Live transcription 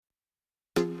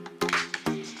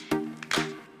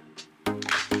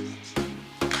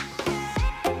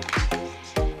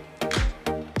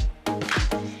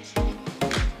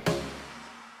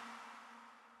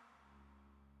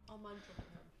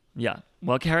Yeah.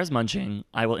 While Kara's munching,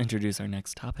 I will introduce our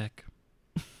next topic.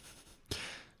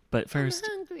 But first...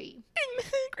 I'm hungry.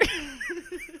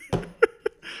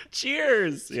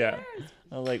 Cheers! Cheers! Yeah.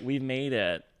 Oh, like, we've made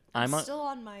it. I'm still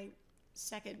on my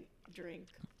second drink.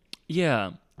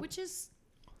 Yeah. Which is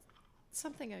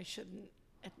something I shouldn't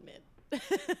admit.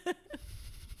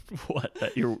 What?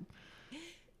 That you're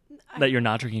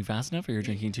not drinking fast enough, or you're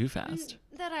drinking too fast?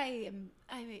 That I am.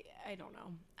 I don't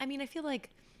know. I mean, I feel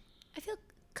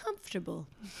comfortable.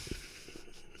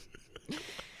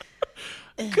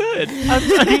 Good.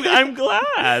 I'm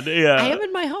glad. Yeah. I am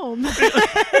in my home.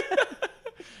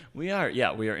 We are.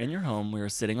 Yeah, we are in your home. We are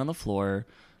sitting on the floor.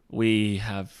 We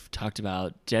have talked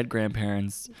about dead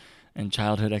grandparents and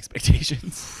childhood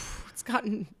expectations.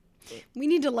 We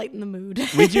need to lighten the mood.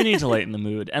 We do need to lighten the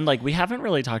mood. And like, we haven't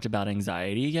really talked about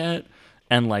anxiety yet.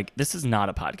 And like, this is not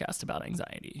a podcast about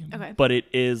anxiety. Okay. But it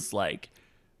is like,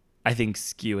 I think,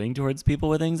 skewing towards people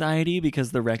with anxiety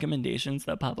because the recommendations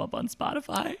that pop up on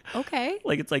Spotify. Okay.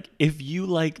 Like, it's like, if you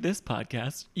like this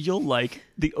podcast, you'll like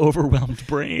The Overwhelmed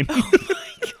Brain. Oh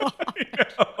my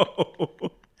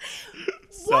God.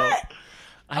 What?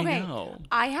 I know.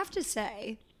 I have to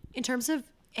say, in terms of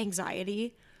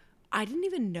anxiety, I didn't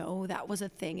even know that was a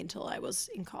thing until I was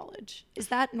in college. Is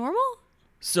that normal?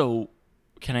 So,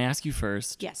 can I ask you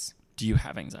first? Yes. Do you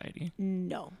have anxiety?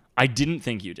 No. I didn't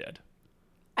think you did.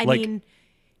 I mean,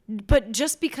 but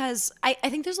just because I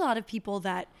think there's a lot of people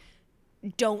that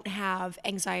don't have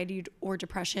anxiety or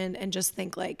depression and just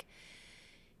think like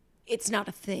it's not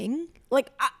a thing.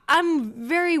 Like I'm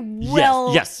very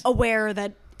well aware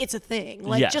that it's a thing.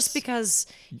 Like just because,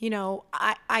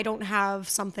 I don't have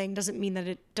something doesn't mean that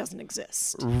it doesn't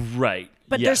exist. Right.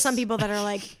 But there's some people that are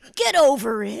like, get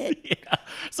over it. Yeah.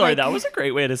 Sorry, that was a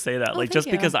great way to say that. Like, just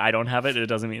because I don't have it, it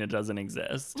doesn't mean it doesn't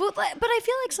exist. Well, but I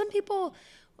feel like some people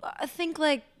think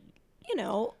like,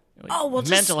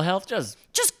 mental health,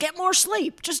 just get more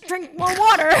sleep. Just drink more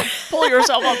water. Pull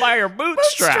yourself up by your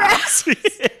bootstraps.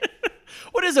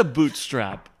 What is a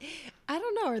bootstrap? I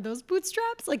don't know. Are those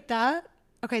bootstraps like that?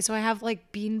 Okay, so I have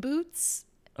like bean boots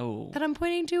that I'm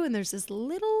pointing to, and there's this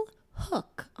little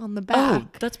hook on the back. Oh,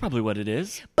 that's probably what it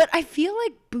is. But I feel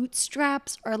like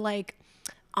bootstraps are like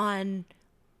on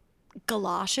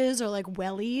galoshes or like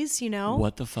wellies,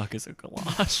 What the fuck is a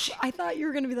galosh? I thought you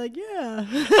were going to be like, yeah.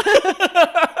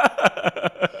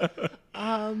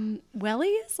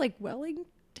 Wellies, like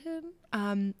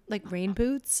Wellington, like rain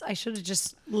boots. I should have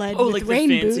just led with like rain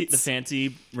boots. The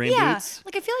fancy rain boots?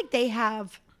 Like I feel like they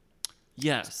have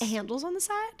handles on the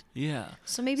side. Yeah.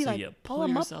 So maybe pull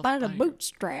them up by the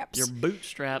bootstraps. Your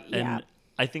bootstrap. Yeah. And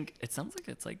I think it sounds like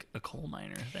it's like a coal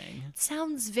miner thing. It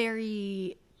sounds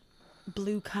very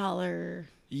blue collar.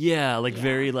 Yeah,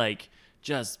 very like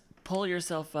just pull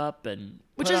yourself up and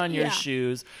put on your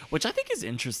shoes, which I think is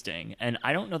interesting. And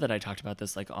I don't know that I talked about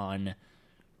this like on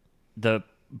the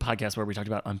podcast where we talked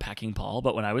about Unpacking Paul,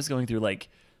 but when I was going through like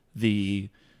the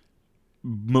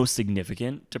most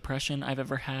significant depression I've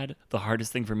ever had, the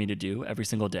hardest thing for me to do every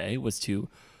single day was to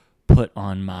put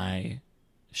on my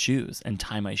shoes and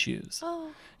tie my shoes.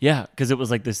 Oh. Yeah, because it was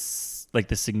like this,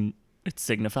 like it's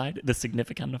signified, the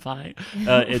significantify.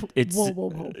 It's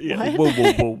whoa. Yeah, what?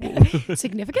 whoa.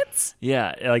 Significance?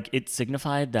 Yeah, like it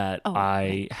signified that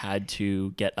I had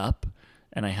to get up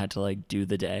and I had to like do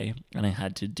the day and I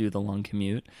had to do the long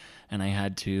commute and I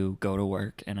had to go to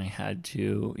work and I had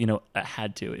to,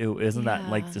 isn't that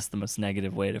like just the most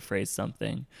negative way to phrase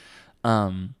something?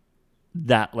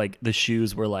 That like the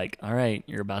shoes were like, all right,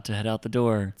 you're about to head out the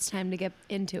door. It's time to get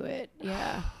into it.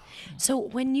 Yeah. So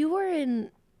when you were in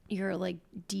your like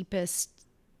deepest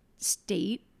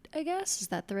state, I guess, is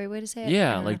that the right way to say it?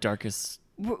 Yeah, like darkest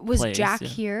was place, Jack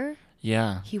here?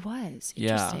 Yeah. He was.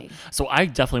 Interesting. Yeah. So I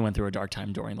definitely went through a dark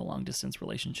time during the long distance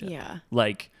relationship. Yeah.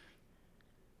 Like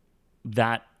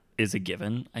that is a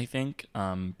given, I think,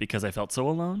 because I felt so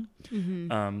alone.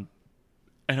 Mm-hmm.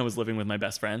 And I was living with my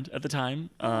best friend at the time.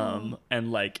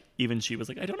 And like, even she was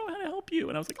like, I don't know how to help you.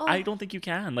 And I was like, I don't think you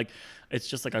can. Like, it's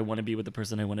just like, I want to be with the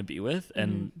person I want to be with.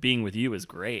 And being with you is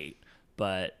great,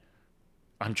 but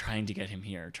I'm trying to get him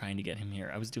here.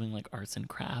 I was doing like arts and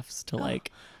crafts to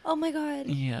like. Oh my God.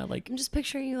 Yeah, like. I'm just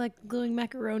picturing you like gluing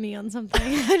macaroni on something.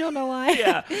 I don't know why.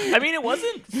 Yeah, I mean it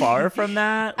wasn't far from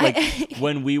that. Like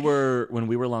when we were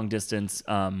long distance,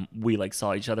 we like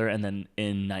saw each other, and then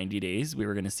in 90 days we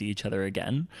were gonna see each other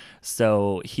again.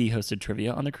 So he hosted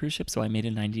trivia on the cruise ship. So I made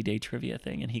a 90-day trivia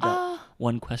thing, and he got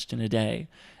one question a day.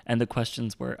 And the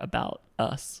questions were about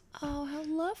us. Oh, how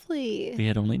lovely. We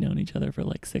had only known each other for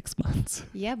like 6 months.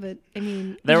 Yeah, but I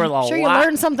mean, there was a sure lot. You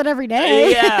learn something every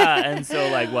day. Yeah. And so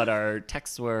like what our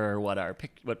texts were, what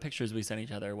pictures we sent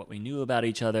each other, what we knew about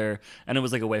each other. And it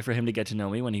was like a way for him to get to know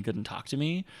me when he couldn't talk to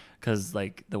me because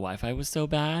like the Wi-Fi was so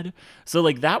bad. So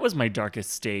like that was my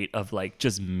darkest state of like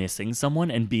just missing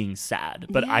someone and being sad.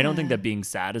 But I don't think that being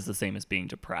sad is the same as being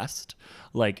depressed.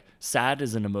 Like sad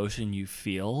is an emotion you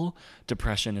feel.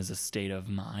 Depression is a state of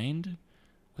mind.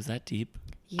 Was that deep?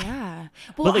 Yeah.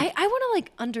 Well, like, I want to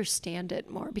like understand it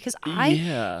more because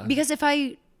if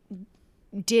I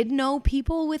did know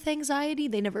people with anxiety,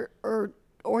 they never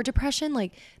or depression,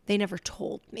 like they never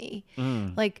told me.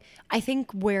 Like I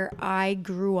think where I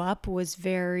grew up was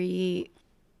very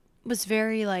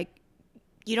like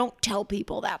you don't tell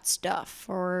people that stuff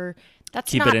or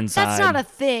keep it inside. That's not a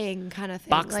thing kind of thing.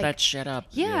 Box like, that shit up.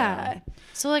 Yeah.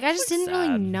 So like I just didn't sad.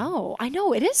 really know. I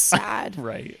know it is sad.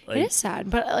 Right. Like, it is sad,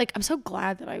 but like I'm so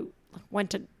glad that I went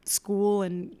to school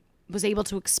and was able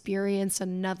to experience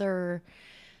another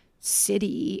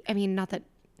city. I mean, not that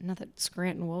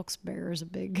Scranton Wilkes-Barre is a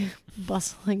big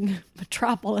bustling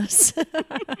metropolis. But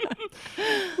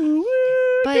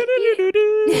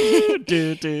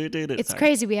it's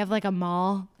crazy. We have like a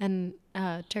mall and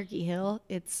Turkey Hill.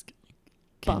 It's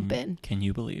bumping. Can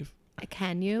you believe?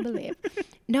 Can you believe?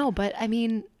 No, but I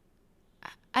mean,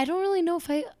 I don't really know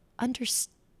if I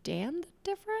understand the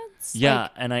difference. Yeah,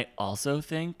 and I also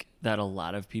think that a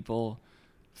lot of people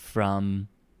from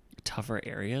tougher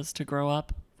areas to grow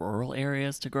up, rural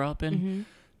areas to grow up in,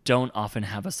 don't often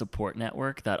have a support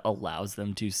network that allows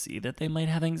them to see that they might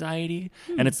have anxiety.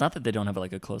 And it's not that they don't have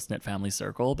like a close-knit family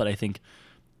circle, but I think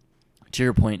to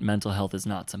your point, mental health is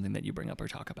not something that you bring up or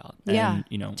talk about. Yeah, and,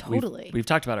 you know, totally. We've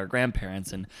talked about our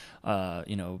grandparents and,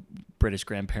 you know, British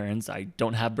grandparents. I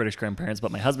don't have British grandparents,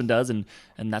 but my husband does. And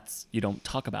that's, you don't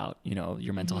talk about, you know,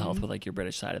 your mental health with like your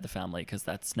British side of the family because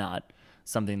that's not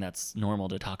something that's normal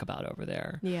to talk about over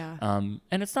there. Yeah. And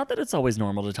it's not that it's always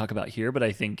normal to talk about here, but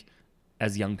I think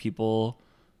as young people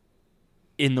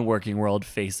in the working world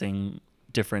facing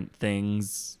different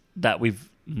things that we've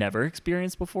never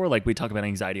experienced before, like we talk about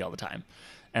anxiety all the time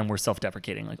and we're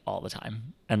self-deprecating like all the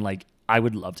time, and like I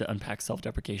would love to unpack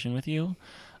self-deprecation with you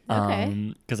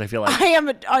because I feel like I am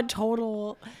a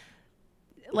total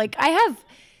like I have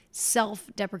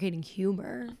self-deprecating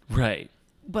humor, right,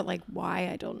 but like why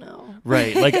I don't know.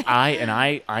 Right. Like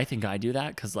I think I do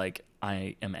that because like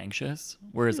I am anxious,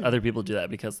 whereas other people do that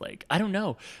because like I don't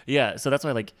know. Yeah. So that's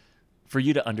why like for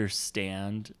you to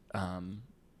understand.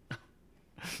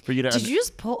 Did you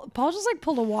just Paul just like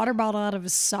pulled a water bottle out of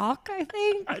his sock, I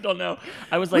think? I don't know.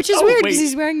 I was like, which is weird because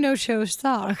he's wearing no-show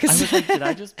socks. I was like, did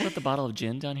I just put the bottle of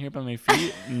gin down here by my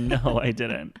feet? No, I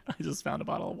didn't. I just found a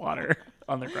bottle of water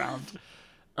on the ground.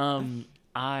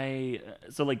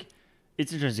 So like,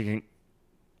 it's interesting.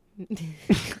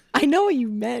 I know what you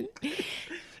meant.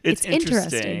 It's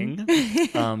interesting.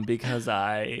 Because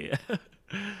I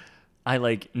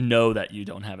like know that you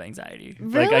don't have anxiety.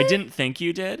 Really? Like I didn't think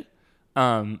you did.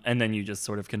 And then you just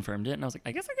sort of confirmed it, and I was like,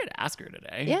 I guess I could ask her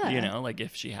today. Yeah. You know, like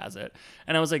if she has it.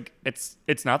 And I was like, it's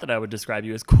not that I would describe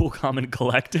you as cool, calm, and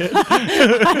collected.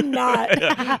 I'm not.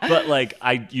 But like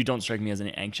you don't strike me as an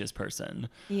anxious person.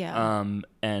 Yeah.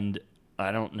 And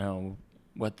I don't know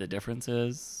what the difference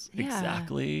is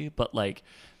exactly, but like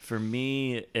for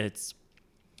me, it's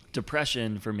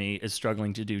depression for me is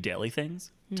struggling to do daily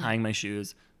things, tying my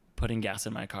shoes, putting gas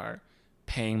in my car,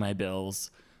 paying my bills,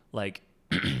 like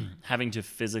having to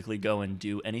physically go and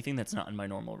do anything that's not in my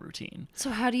normal routine. So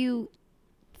how do you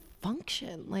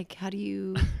function? Like, how do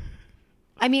you...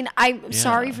 I mean, I'm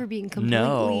sorry for being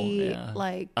completely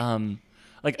like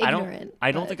ignorant.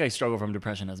 I don't think I struggle from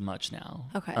depression as much now.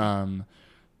 Okay.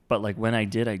 But like when I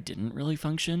did, I didn't really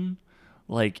function.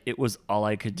 Like it was all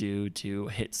I could do to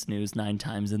hit snooze 9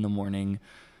 times in the morning,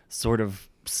 sort of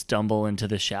stumble into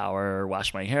the shower,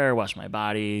 wash my hair, wash my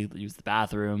body, use the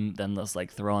bathroom, then just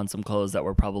like throw on some clothes that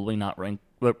were probably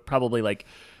probably like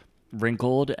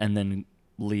wrinkled, and then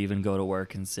leave and go to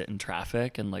work and sit in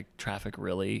traffic, and like traffic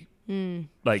really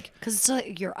like because it's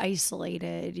like you're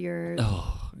isolated, you're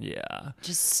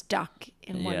just stuck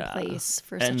in one place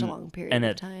for such a long period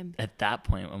of time. At that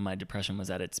point when my depression was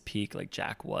at its peak, like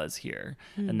Jack was here,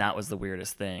 and that was the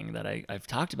weirdest thing that I've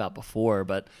talked about before,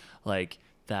 but like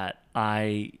that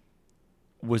I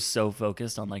was so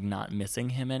focused on like not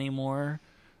missing him anymore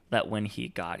that when he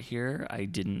got here,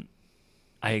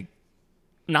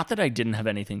 not that I didn't have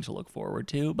anything to look forward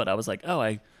to, but I was like, oh,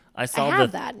 I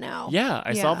solved that now. Yeah,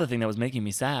 I solved the thing that was making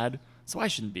me sad, so I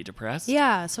shouldn't be depressed.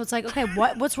 Yeah, so it's like, okay,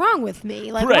 what's wrong with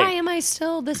me? Like, why am I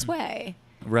still this way?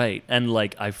 Right. And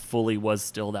like I fully was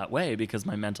still that way because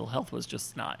my mental health was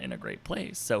just not in a great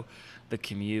place. So the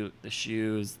commute, the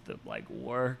shoes, the like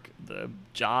work, the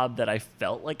job that I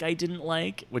felt like I didn't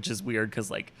like, which is weird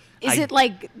because like Is it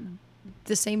like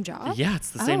the same job? Yeah, it's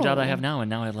the same job I have now, and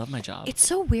now I love my job. It's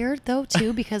so weird though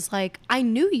too because like I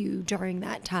knew you during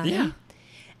that time. Yeah.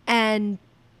 And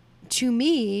to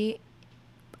me,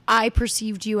 I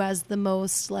perceived you as the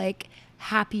most like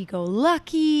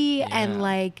happy-go-lucky and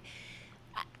like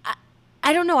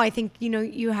I don't know. I think, you know,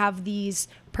 you have these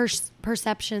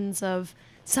perceptions of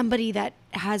somebody that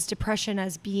has depression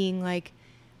as being like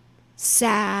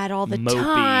sad all the Mopey.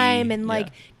 time and like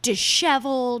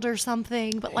disheveled or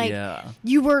something. But like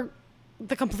you were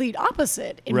the complete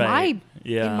opposite in my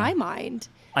mind.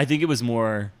 I think it was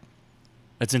more,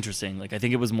 that's interesting. Like, I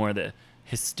think it was more the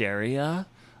hysteria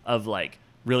of like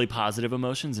really positive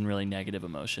emotions and really negative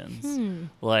emotions.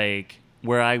 Like,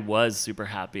 where I was super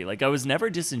happy. Like, I was never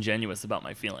disingenuous about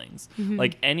my feelings.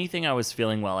 Like, anything I was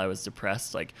feeling while I was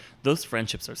depressed, like, those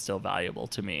friendships are still valuable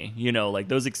to me. You know, like,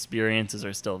 those experiences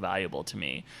are still valuable to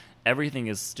me. Everything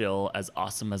is still as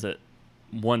awesome as it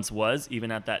once was,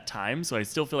 even at that time. So I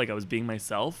still feel like I was being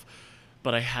myself.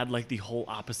 But I had, like, the whole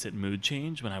opposite mood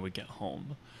change when I would get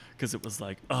home. Because it was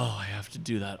like, oh, I have to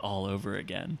do that all over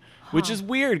again. Which is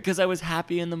weird, because I was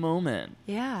happy in the moment.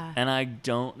 Yeah. And I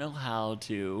don't know how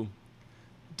to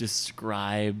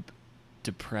describe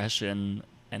depression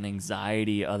and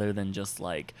anxiety other than just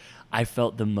like I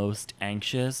felt the most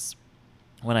anxious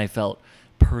when I felt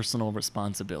personal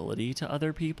responsibility to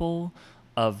other people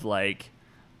of like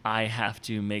I have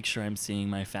to make sure I'm seeing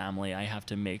my family. I have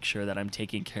to make sure that I'm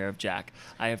taking care of Jack.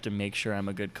 I have to make sure I'm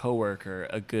a good coworker,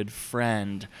 a good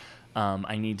friend.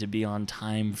 I need to be on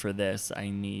time for this. I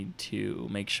need to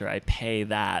make sure I pay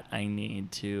that. I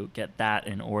need to get that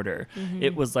in order.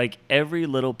 It was like every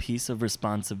little piece of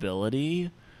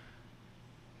responsibility,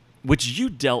 which you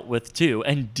dealt with too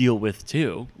and deal with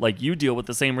too. Like you deal with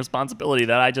the same responsibility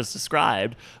that I just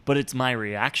described, but it's my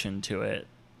reaction to it.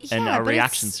 And our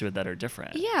reactions to it that are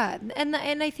different. Yeah. And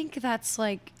I think that's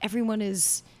like everyone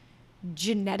is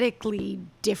genetically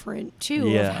different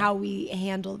too of how we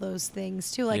handle those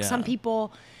things too. Like some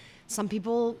people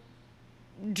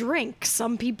drink,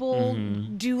 some people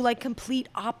do like complete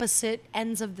opposite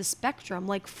ends of the spectrum.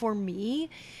 Like for me,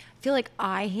 I feel like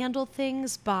I handle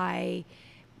things by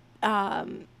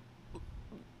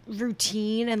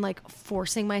routine and like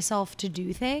forcing myself to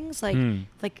do things like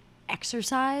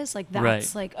exercise. Like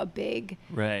that's like a big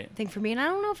thing for me. And I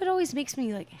don't know if it always makes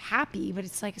me like happy, but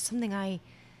it's like something I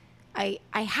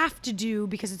have to do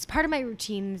because it's part of my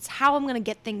routine. It's how I'm going to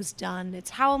get things done. It's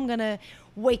how I'm going to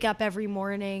wake up every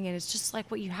morning. And it's just like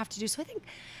what you have to do. So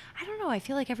I don't know. I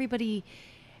feel like everybody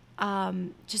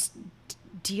just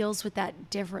deals with that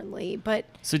differently. But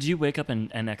so do you wake up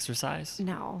and exercise?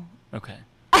 No. Okay.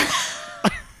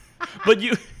 But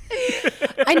you...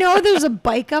 I know there's a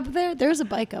bike up there. There's a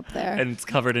bike up there. And it's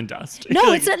covered in dust. No,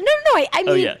 like, it's not. No.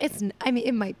 I mean,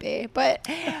 it might be, but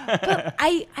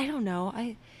I don't know.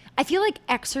 I feel like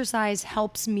exercise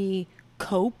helps me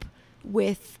cope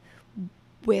with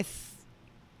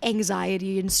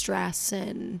anxiety and stress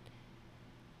and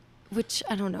which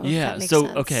I don't know. If that makes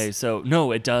sense. Okay. So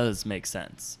no, it does make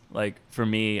sense. Like for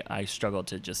me, I struggle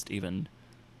to just even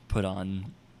put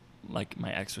on like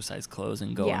my exercise clothes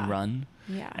and go and run.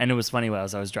 Yeah. And it was funny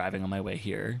as I was driving on my way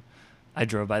here, I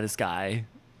drove by this guy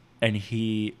and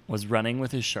he was running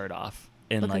with his shirt off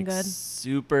in looking like good.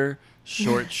 super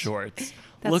short shorts.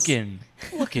 looking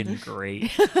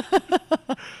great.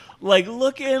 Like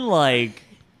looking like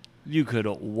you could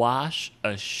wash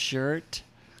a shirt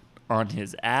on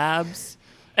his abs.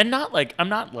 And not like, I'm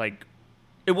not like,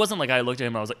 it wasn't like I looked at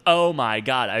him and I was like, oh my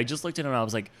God. I just looked at him and I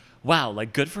was like, wow,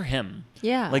 like good for him.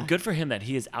 Yeah. Like good for him that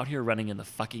he is out here running in the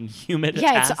fucking humid ass.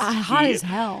 Yeah, it's hot as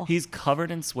hell. He's covered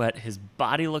in sweat. His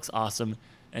body looks awesome.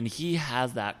 And he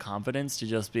has that confidence to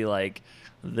just be like,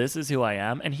 this is who I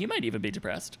am. And he might even be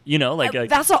depressed. You know, like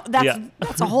that's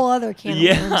a whole other can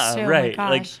of worms too. Right. Oh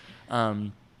my gosh.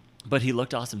 Like but he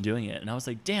looked awesome doing it. And I was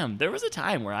like, damn, there was a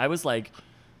time where I was like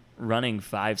running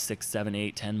 5, 6, 7,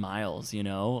 8, 10 miles, you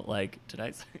know, like did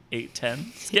I say 8,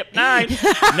 10? Skip 9.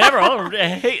 Never. I'm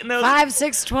hating those 5,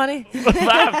 6, 20.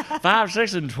 5,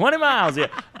 6, and 20 miles. Yeah.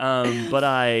 But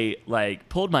I like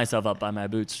pulled myself up by my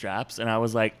bootstraps and I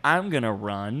was like, I'm gonna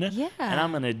run and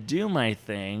I'm gonna do my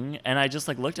thing. And I just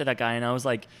like looked at that guy and I was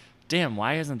like, damn,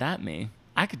 why isn't that me?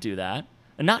 I could do that.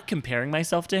 And not comparing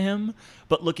myself to him,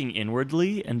 but looking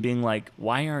inwardly and being like,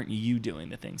 why aren't you doing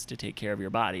the things to take care of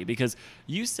your body? Because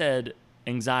you said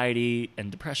anxiety and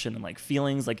depression and like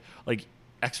feelings like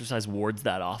exercise wards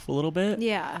that off a little bit.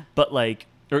 Yeah. But like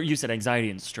Or you said anxiety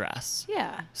and stress.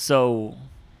 Yeah. So,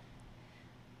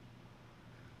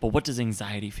 but what does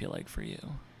anxiety feel like for you?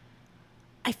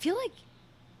 I feel like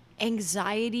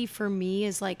anxiety for me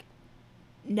is like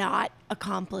not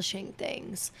accomplishing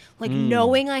things. Like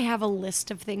knowing I have a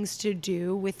list of things to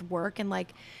do with work and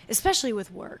like, especially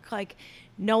with work, like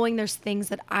knowing there's things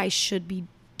that I should be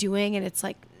doing and it's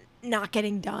like not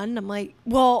getting done. I'm like,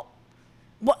 well,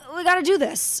 we got to do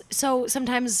this. So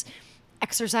sometimes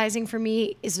exercising for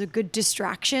me is a good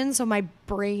distraction. So my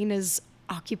brain is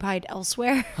occupied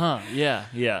elsewhere. Huh. Yeah.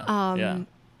 Yeah. Yeah.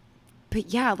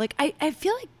 But yeah, like I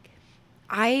feel like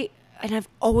and I've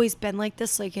always been like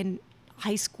this, like in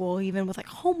high school, even with like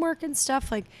homework and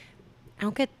stuff, like I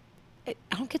don't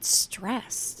get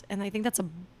stressed. And I think that's a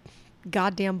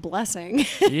goddamn blessing.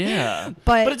 Yeah.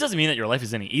 But it doesn't mean that your life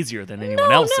is any easier than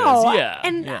anyone else's. Yeah.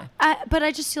 And yeah. but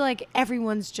I just feel like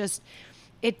everyone's just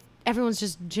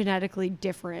genetically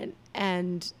different,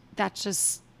 and that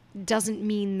just doesn't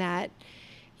mean that,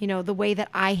 you know, the way that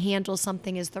I handle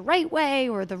something is the right way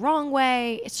or the wrong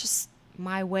way. It's just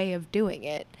my way of doing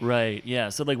it. Right. Yeah.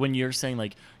 So like when you're saying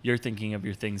like you're thinking of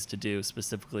your things to do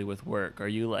specifically with work, are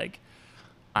you like,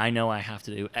 I know I have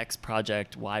to do X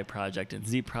project, Y project, and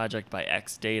Z project by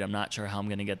X date. I'm not sure how I'm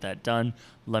going to get that done.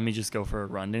 Let me just go for a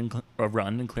run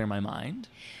and clear my mind.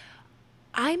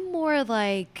 I'm more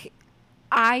like,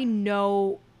 I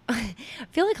know, I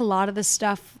feel like a lot of the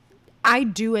stuff I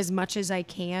do as much as I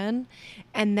can.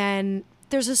 And then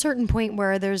there's a certain point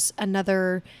where there's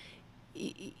another,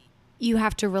 you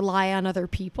have to rely on other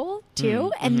people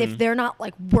too. And if they're not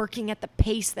like working at the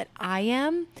pace that I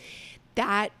am,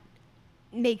 that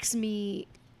makes me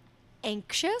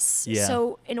anxious. Yeah.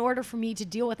 So in order for me to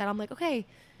deal with that, I'm like, okay,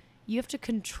 you have to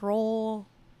control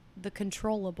the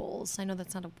controllables. I know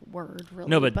that's not a word really.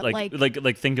 No, but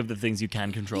like think of the things you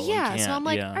can control. Yeah. And can't. So I'm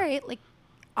like, yeah. all right, like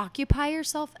occupy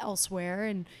yourself elsewhere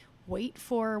and wait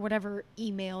for whatever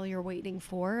email you're waiting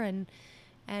for,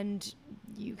 and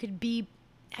you could be,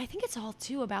 I think it's all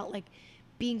too about like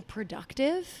being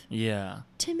productive. Yeah.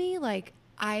 To me, like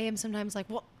I am sometimes like,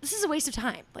 well, this is a waste of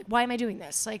time. Like, why am I doing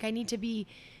this? Like, I need to be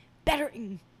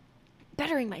bettering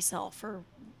myself or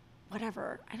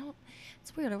whatever.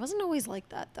 It's weird. I wasn't always like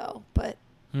that though, but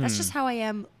that's just how I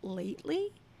am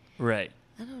lately. Right.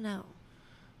 I don't know.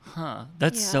 Huh.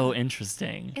 That's so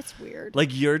interesting. It's weird.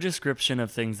 Like your description of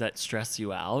things that stress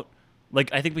you out.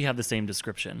 Like, I think we have the same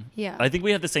description. Yeah. I think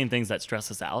we have the same things that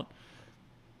stress us out,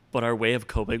 but our way of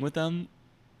coping with them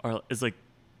is like,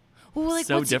 well, like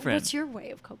so different. What's your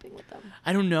way of coping with them?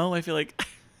 I don't know. I feel like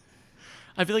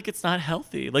it's not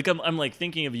healthy. Like I'm like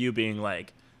thinking of you being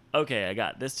like, okay, I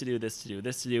got this to do, this to do,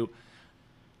 this to do.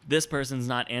 This person's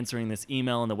not answering this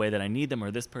email in the way that I need them,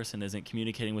 or this person isn't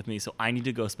communicating with me, so I need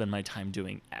to go spend my time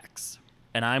doing X.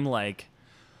 And I'm like,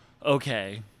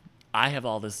 okay, I have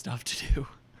all this stuff to do.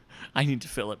 I need to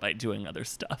fill it by doing other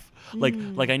stuff. Like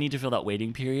I need to fill that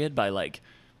waiting period by like,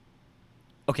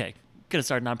 okay, gonna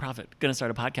start a nonprofit, gonna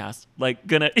start a podcast, like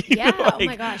gonna yeah like, oh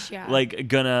my gosh, yeah, like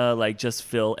gonna like just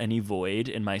fill any void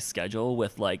in my schedule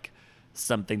with like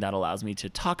something that allows me to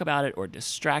talk about it or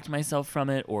distract myself from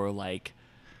it or like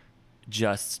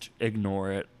just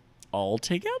ignore it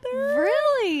altogether.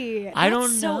 Really? I don't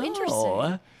That's know. So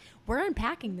interesting. We're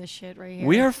unpacking this shit right here.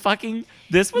 We are fucking.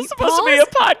 This was supposed to be a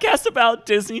podcast about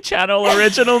Disney Channel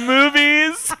original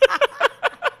movies.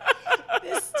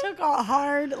 This took a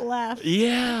hard left.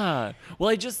 Yeah. Well,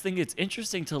 I just think it's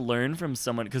interesting to learn from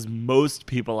someone because most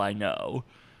people I know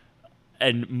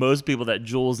and most people that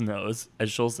Jules knows,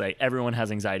 as she'll say, everyone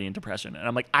has anxiety and depression. And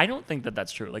I'm like, I don't think that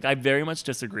that's true. Like, I very much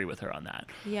disagree with her on that.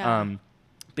 Yeah.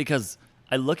 Because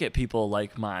I look at people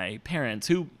like my parents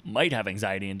who might have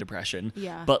anxiety and depression,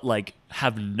 yeah, but like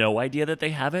have no idea that they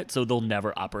have it, so they'll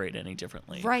never operate any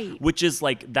differently. Right. Which is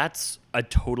like, that's a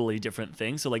totally different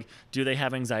thing. So like, do they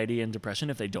have anxiety and depression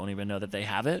if they don't even know that they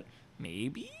have it?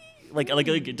 Maybe. Like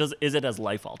is it as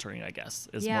life altering, I guess,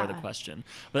 is more the question.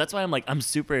 But that's why I'm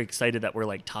super excited that we're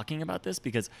like talking about this,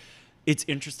 because it's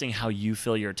interesting how you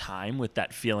fill your time with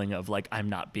that feeling of like, I'm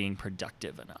not being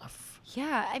productive enough.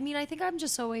 Yeah, I mean, I think I'm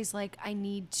just always like, I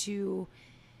need to,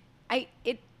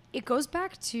 it goes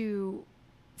back to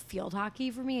field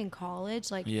hockey for me in college.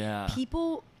 Like,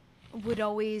 people would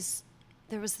always,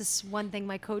 there was this one thing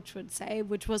my coach would say,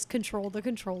 which was control the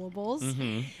controllables.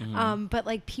 But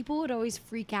like, people would always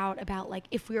freak out about like,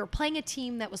 if we were playing a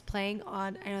team that was playing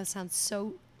on, I know it sounds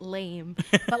so lame,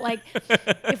 but like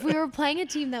if we were playing a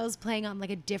team that was playing on like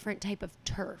a different type of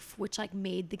turf, which like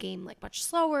made the game like much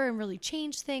slower and really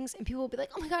changed things, and people would be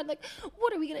like, oh my god, like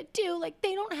what are we gonna do? Like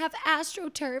they don't have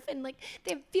AstroTurf and like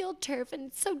they have field turf and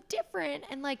it's so different.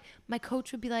 And like my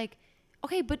coach would be like,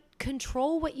 okay, but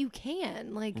control what you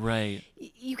can. Like, right.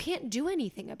 You can't do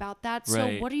anything about that. So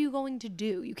Right. what are you going to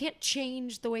do? You can't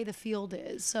change the way the field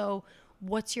is. So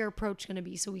what's your approach going to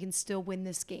be so we can still win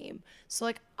this game? So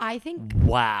like,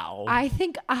 Wow. I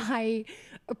think I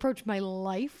approach my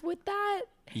life with that.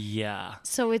 Yeah.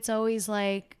 So it's always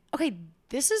like, okay,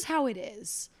 this is how it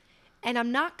is. And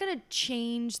I'm not going to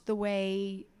change the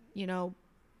way,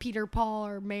 Peter, Paul,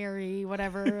 or Mary,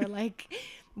 whatever, like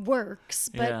works.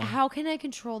 But how can I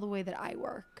control the way that I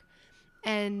work?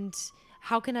 And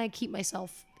how can I keep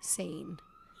myself sane?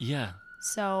 Yeah.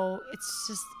 So it's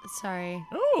just, sorry.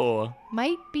 Oh.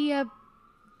 Might be a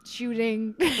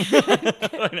shooting.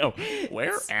 I know.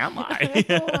 Where am I?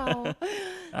 Wow.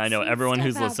 I know everyone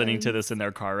who's listening to this in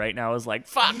their car right now is like,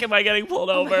 fuck, am I getting pulled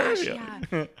Oh over? my gosh,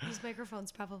 yeah. These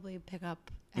microphones probably pick up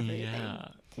everything. Yeah.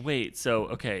 Wait, so,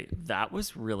 okay, that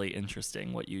was really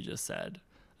interesting what you just said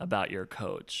about your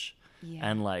coach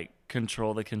and like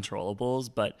control the controllables.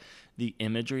 But the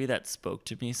imagery that spoke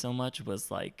to me so much was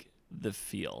like the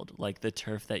field, like the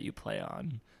turf that you play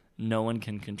on. No one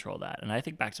can control that. And I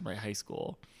think back to my high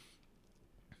school.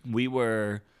 We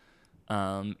were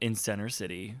in Center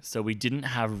City, so we didn't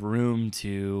have room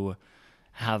to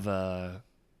have a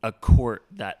court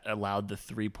that allowed the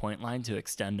 3-point line to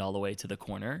extend all the way to the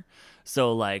corner.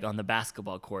 So like on the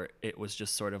basketball court, it was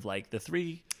just sort of like the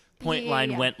 3-point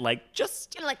line went like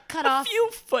just like cut a off few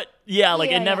foot. Yeah,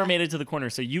 like it never made it to the corner,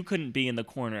 so you couldn't be in the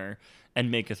corner and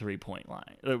make a 3-point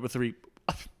line.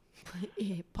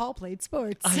 Paul played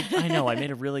sports. I know. I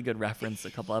made a really good reference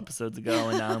a couple episodes ago,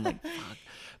 and now I'm like, fuck.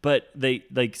 But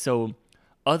so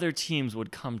other teams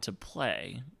would come to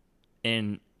play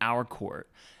in our court,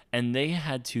 and they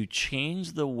had to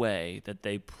change the way that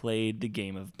they played the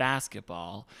game of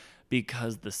basketball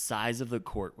because the size of the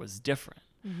court was different.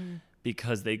 Mm-hmm.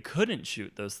 Because they couldn't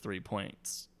shoot those 3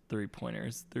 pointers,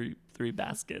 three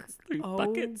baskets,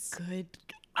 buckets. Good.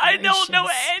 I don't know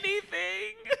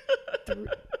anything.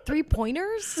 3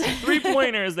 pointers? 3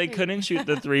 pointers. They couldn't shoot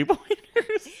the 3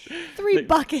 pointers. 3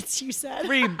 buckets, you said.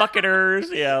 3 bucketers.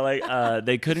 Yeah, like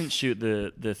they couldn't shoot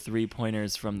the 3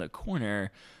 pointers from the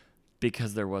corner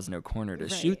because there was no corner to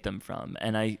shoot them from.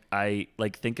 And I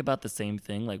like think about the same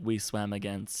thing. Like we swam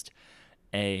against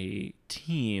a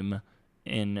team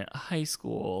in high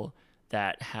school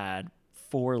that had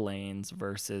 4 lanes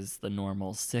versus the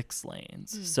normal 6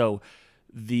 lanes. So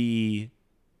the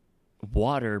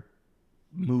water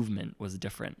movement was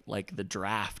different. Like the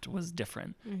draft was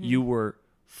different. Mm-hmm. You were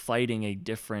fighting a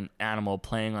different animal,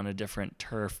 playing on a different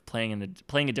turf, playing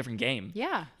a different game.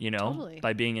 Yeah, totally.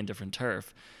 By being in different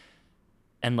turf.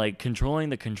 And like controlling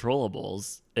the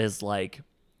controllables is like,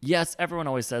 yes, everyone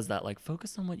always says that, like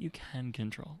focus on what you can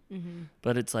control. Mm-hmm.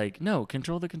 But it's like, no,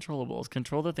 control the controllables,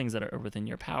 control the things that are within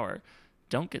your power.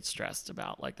 Don't get stressed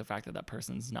about like the fact that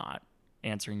person's not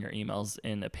answering your emails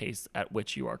in a pace at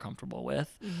which you are comfortable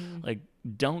with. Mm-hmm. Like,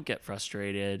 don't get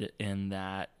frustrated in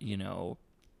that,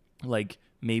 like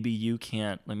maybe you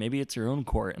can't, like maybe it's your own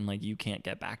court and like you can't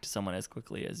get back to someone as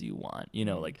quickly as you want,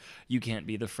 like you can't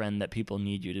be the friend that people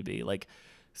need you to be. Like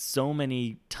so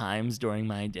many times during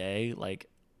my day, like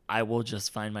I will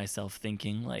just find myself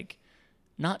thinking like,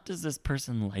 not does this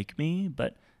person like me,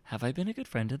 but have I been a good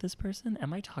friend to this person?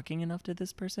 Am I talking enough to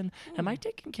this person? Am I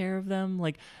taking care of them?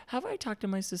 Like, have I talked to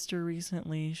my sister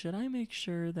recently? Should I make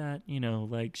sure that,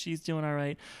 like she's doing all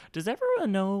right? Does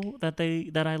everyone know that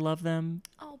I love them?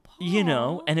 Oh,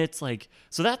 Paul. And it's like,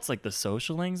 so that's like the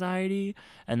social anxiety.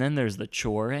 And then there's the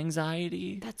chore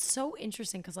anxiety. That's so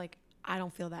interesting because like, I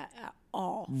don't feel that at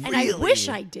all. Really? And I wish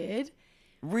I did.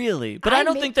 Really? But I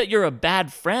don't think that you're a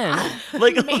bad friend.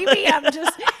 Like maybe I'm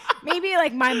just... Maybe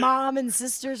like my mom and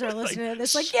sisters are listening to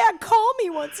this. Like, yeah, call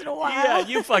me once in a while. Yeah,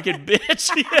 you fucking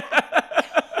bitch.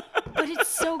 But it's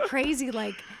so crazy.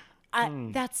 Like,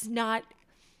 that's not.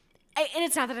 And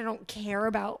it's not that I don't care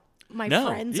about my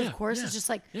friends. Of course, it's just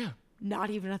like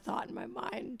not even a thought in my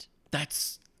mind.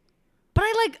 But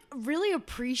I like really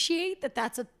appreciate that.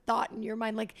 That's a thought in your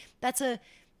mind. Like that's a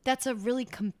really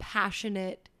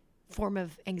compassionate form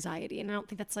of anxiety, and I don't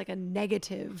think that's like a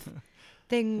negative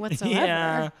thing whatsoever.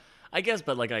 Yeah. I guess,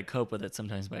 but like I cope with it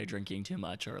sometimes by drinking too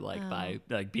much or like by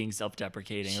like being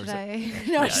self-deprecating. Should or I?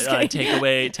 No,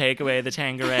 take away the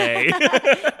Tanqueray.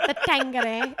 The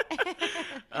Tanqueray.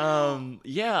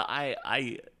 Yeah,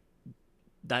 I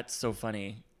that's so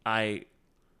funny. I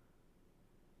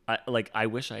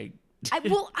wish I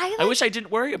wish I didn't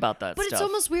worry about that but stuff. It's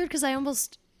almost weird because I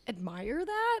almost admire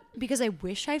that because I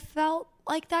wish I felt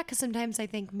like that because sometimes I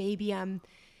think maybe I'm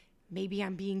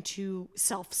being too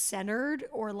self-centered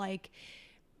or like,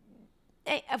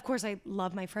 of course I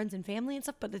love my friends and family and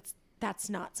stuff, but that's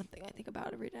not something I think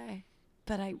about every day.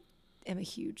 but I am a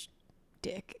huge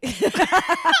dick.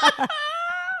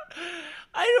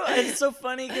 It's so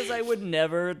funny because I would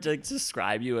never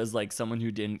describe you as like someone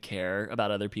who didn't care about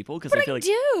other people because I feel like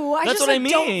That's what I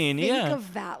mean. Don't think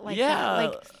of that like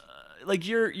that. Like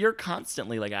you're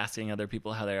constantly like asking other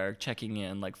people how they are, checking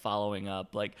in, like following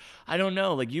up. Like I don't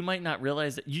know, like you might not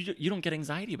realize that you don't get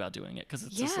anxiety about doing it because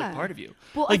it's just like part of you.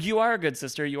 Well, like you are a good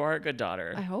sister, you are a good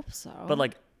daughter. I hope so. But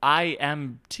like I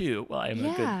am too. Well, I am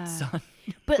a good son.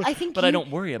 But I think I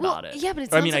don't worry about it. Yeah,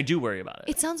 but I do worry about it.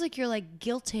 It sounds like you're like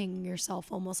guilting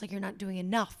yourself almost, like you're not doing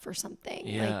enough or something.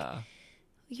 Yeah. Like,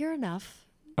 you're enough.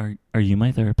 Are you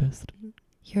my therapist?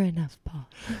 You're enough, Paul.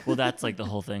 Well, that's like the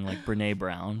whole thing. Like Brene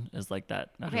Brown is like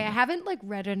that. I haven't like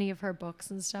read any of her books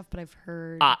and stuff, but I've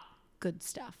heard good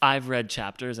stuff. I've read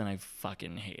chapters and I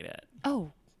fucking hate it.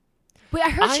 Oh, wait! I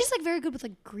heard she's like very good with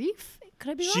like grief.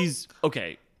 Could I be wrong? She's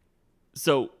okay.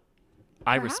 So,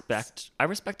 I respect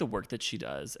the work that she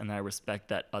does, and I respect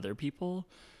that other people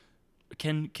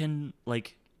can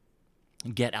like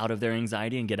get out of their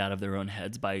anxiety and get out of their own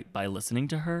heads by listening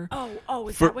to her. Oh,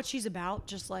 is that what she's about?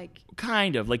 Just like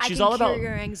kind of like she's all about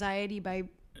your anxiety by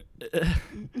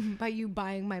you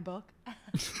buying my book.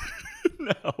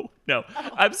 No.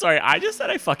 I'm sorry. I just said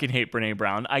I fucking hate Brene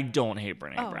Brown. I don't hate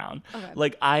Brene Brown. Okay.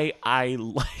 Like I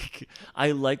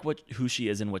like who she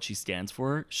is and what she stands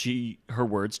for. Her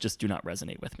words just do not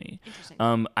resonate with me.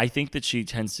 Interesting. I think that she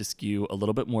tends to skew a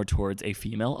little bit more towards a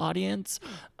female audience.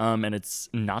 And it's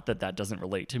not that doesn't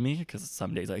relate to me because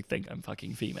some days I think I'm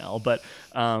fucking female, but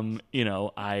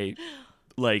I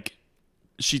like.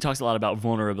 She talks a lot about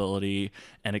vulnerability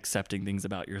and accepting things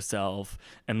about yourself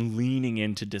and leaning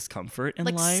into discomfort in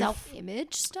life. Like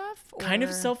self-image stuff? Kind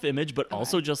of self-image, but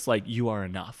also just like you are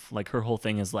enough. Like her whole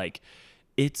thing is like,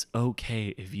 it's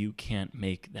okay if you can't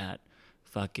make that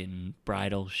fucking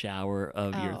bridal shower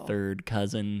of your third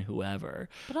cousin, whoever.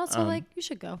 But also like, you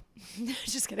should go.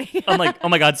 Just kidding. I'm like, oh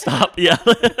my God, stop. Yeah.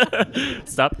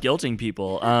 Stop guilting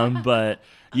people. But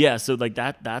yeah, so like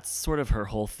that's sort of her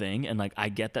whole thing. And like, I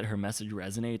get that her message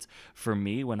resonates. For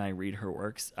me, when I read her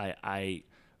works, I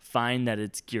find that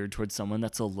it's geared towards someone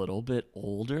that's a little bit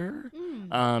older.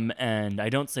 And I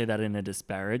don't say that in a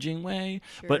disparaging way,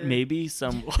 but maybe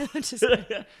some,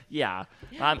 yeah,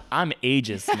 I'm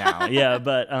ageist now. Yeah.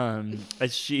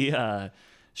 But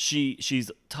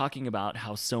she's talking about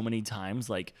how so many times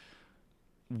like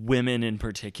women in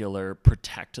particular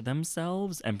protect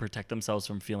themselves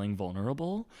from feeling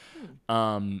vulnerable.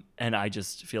 And I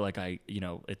just feel like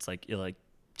it's like,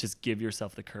 just give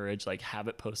yourself the courage, like have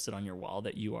it posted on your wall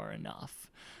that you are enough.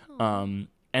 And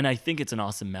I think it's an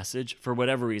awesome message. For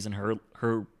whatever reason,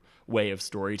 her way of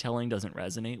storytelling doesn't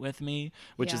resonate with me,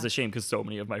 which is a shame because so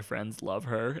many of my friends love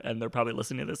her and they're probably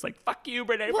listening to this like, fuck you,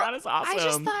 Brene Brown is awesome. I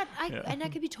just thought, and I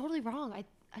could be totally wrong. I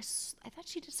thought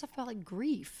she did stuff about like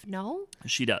grief. No,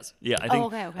 she does. Yeah,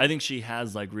 I think she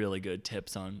has like really good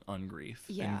tips on grief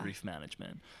and grief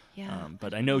management. Yeah,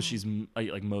 but I know she's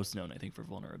like most known, I think, for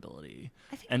vulnerability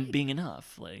and being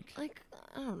enough. Like I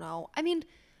don't know. I mean,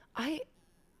 I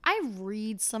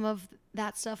read some of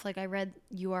that stuff. Like I read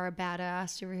 "You Are a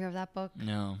Badass." Do you ever hear of that book?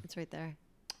 No, it's right there.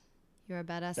 "You're a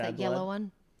Badass." Bad that blood? Yellow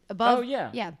one above. Oh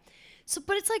yeah, yeah. So,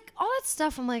 but it's like all that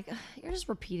stuff. I'm like, you're just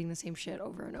repeating the same shit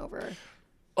over and over.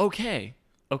 Okay.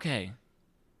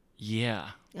 Yeah.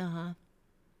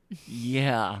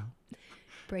 Yeah.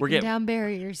 Breaking down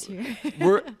barriers here.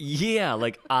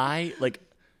 Like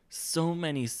so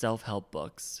many self-help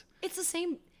books. It's the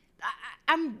same.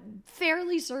 I'm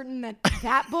fairly certain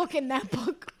that book and that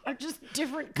book are just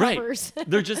different covers. Right.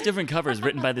 They're just different covers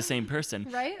written by the same person.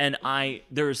 Right. And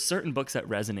there are certain books that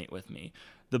resonate with me.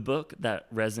 The book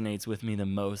that resonates with me the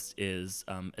most is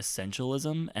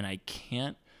Essentialism, and I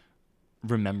can't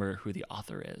remember who the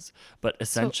author is, but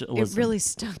Essentialism. So it really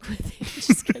stuck with you.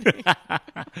 Just kidding.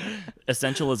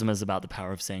 Essentialism is about the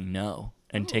power of saying no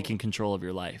and taking control of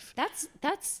your life.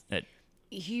 That's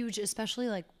huge, especially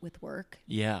like with work.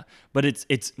 Yeah, but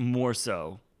it's more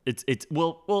so. It's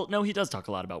well, no, he does talk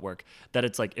a lot about work. That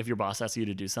it's like if your boss asks you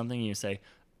to do something, and you say,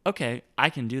 "Okay,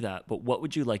 I can do that, but what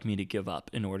would you like me to give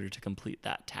up in order to complete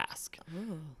that task?"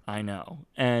 Ooh. I know,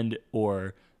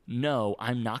 or no,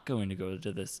 I'm not going to go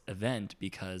to this event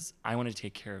because I want to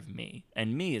take care of me,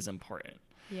 and me is important.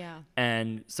 Yeah.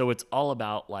 And so it's all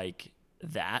about like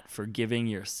that, forgiving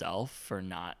yourself for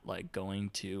not like going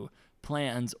to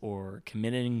plans or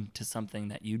committing to something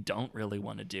that you don't really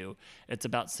want to do. It's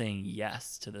about saying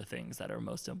yes to the things that are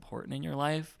most important in your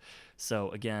life.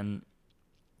 So again,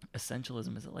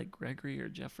 Essentialism, is it like Gregory or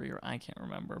Jeffrey, or I can't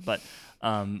remember, but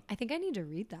I think I need to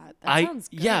read that. That sounds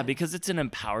good. Yeah, because it's an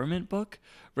empowerment book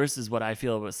versus what I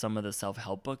feel with some of the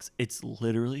self-help books. It's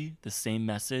literally the same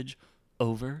message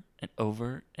over and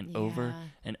over and over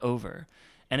and over,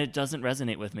 and it doesn't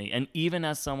resonate with me. And even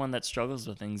as someone that struggles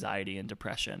with anxiety and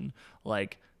depression,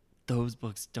 like, those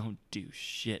books don't do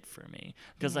shit for me,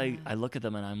 because I look at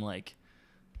them and I'm like,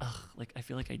 ugh, like, I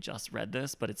feel like I just read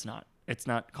this, but it's not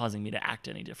causing me to act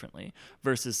any differently,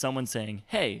 versus someone saying,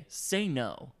 hey, say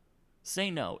no.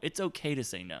 It's okay to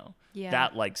say no.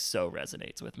 That, like, so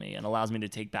resonates with me and allows me to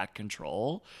take back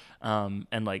control,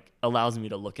 and, like, allows me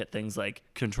to look at things like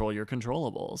control your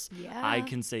controllables. I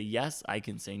can say yes, I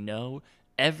can say no.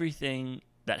 Everything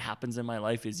that happens in my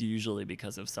life is usually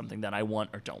because of something that I want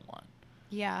or don't want.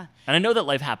 And I know that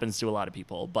life happens to a lot of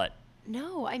people, but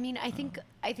no, I mean, I think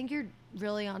you're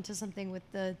really onto something with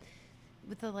the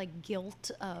like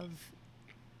guilt of,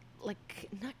 like,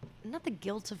 not the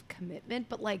guilt of commitment,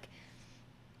 but like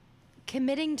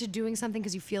committing to doing something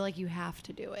because you feel like you have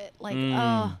to do it. Like,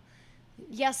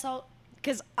 yes,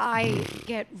 because I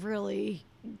get really,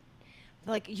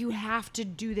 like, you have to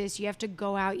do this, you have to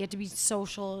go out, you have to be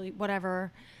social,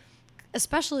 whatever.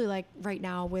 Especially like right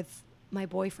now with my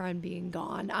boyfriend being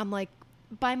gone, I'm like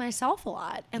by myself a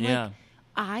lot, and like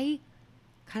I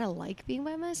kind of like being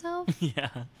by myself,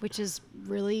 which is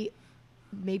really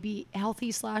maybe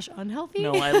healthy / unhealthy.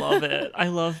 No, I love it. I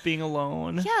love being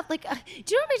alone. Like, do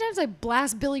you know how many times I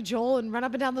blast Billy Joel and run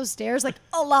up and down those stairs? Like,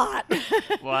 a lot.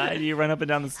 Why do you run up and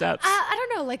down the steps? I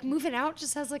don't know. Like, Moving Out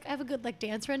just has, like, I have a good, like,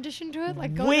 dance rendition to it.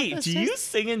 Like, going wait, up those do stairs. you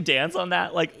sing and dance on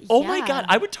that? Like, oh my God,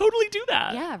 I would totally do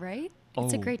that. Yeah, right?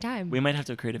 It's a great time. We might have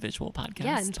to create a visual podcast.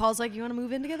 Yeah, and Paul's like, you want to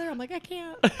move in together? I'm like, I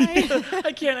can't.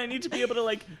 I can't. I need to be able to,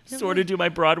 like, sort of do my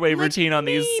Broadway routine on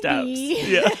these steps.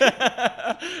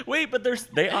 Yeah. Wait, but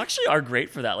they actually are great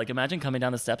for that. Like, imagine coming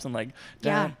down the steps and, like,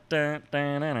 wrong.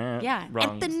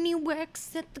 Anthony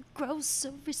works at the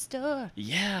grocery store.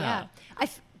 Yeah.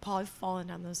 Paul, I've fallen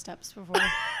down those steps before.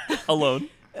 Alone?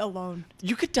 Alone.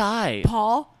 You could die.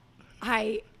 Paul,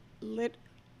 okay,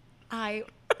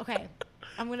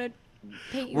 I'm going to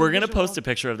paint you We're going to post a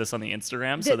picture of this on the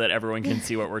Instagram so that everyone can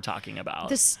see what we're talking about.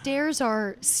 The stairs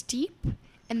are steep,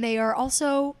 and they are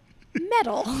also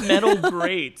metal. Metal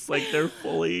grates. Like, they're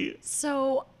fully...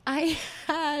 So I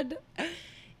had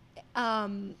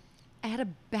a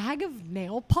bag of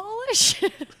nail polish.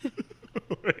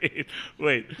 Wait.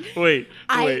 What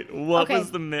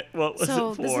was it for?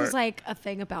 So this is like a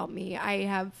thing about me. I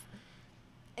have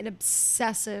an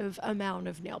obsessive amount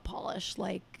of nail polish.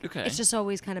 Like, it's just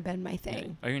always kind of been my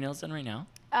thing. Are your nails done right now?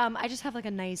 I just have like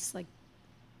a nice, like,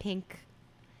 pink.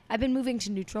 I've been moving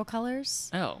to neutral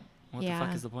colors. Oh, what the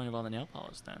fuck is the point of all the nail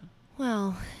polish then?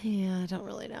 Well, yeah, I don't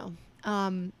really know.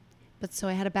 But so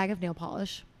I had a bag of nail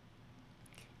polish,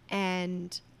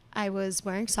 and I was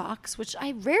wearing socks, which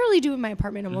I rarely do in my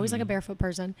apartment. I'm always like a barefoot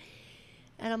person.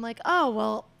 And I'm like, oh,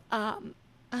 well,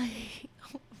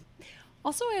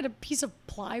 also, I had a piece of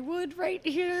plywood right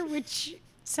here, which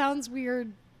sounds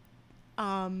weird,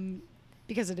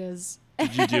 because it is.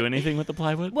 Did you do anything with the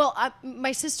plywood? Well,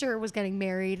 my sister was getting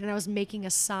married, and I was making a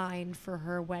sign for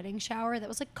her wedding shower that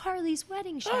was like Carly's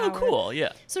wedding shower. Oh, cool,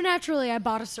 yeah. So naturally, I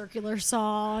bought a circular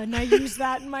saw, and I used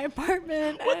that in my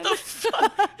apartment. What the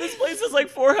fuck? This place is like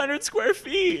 400 square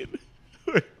feet.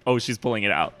 Oh, she's pulling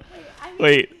it out.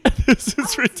 Wait, this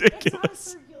is ridiculous. It's not a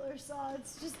circular saw.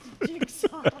 It's just a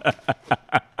jigsaw.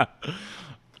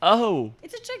 Oh.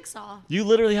 It's a jigsaw. You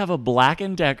literally have a Black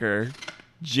 & Decker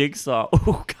jigsaw.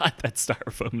 Oh, God, that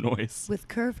styrofoam noise. With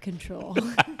curve control.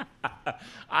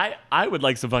 I would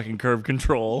like some fucking curve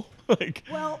control. Like,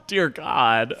 well, dear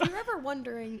God. If you're ever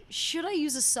wondering, should I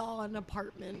use a saw in an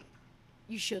apartment?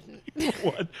 You shouldn't.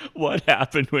 What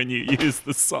happened when you used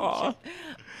the saw?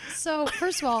 So,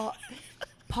 first of all,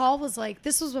 Paul was like,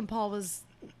 this was when Paul was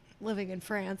living in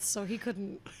France, so he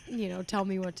couldn't, tell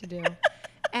me what to do.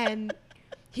 And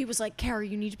he was like, Carrie,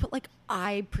 you need to put, like,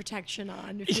 eye protection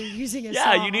on if you're using a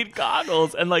saw. Yeah, you need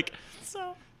goggles and, like,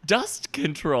 dust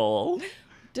control.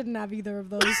 Didn't have either of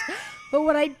those. But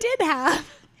what I did have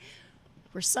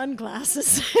were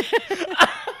sunglasses.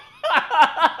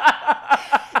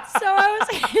 So I was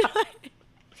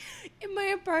in my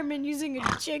apartment using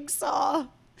a jigsaw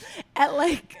at,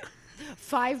 like,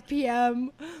 5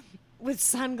 p.m. with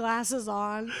sunglasses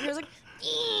on. And I was like,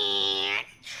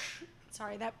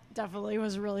 sorry, that definitely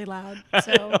was really loud.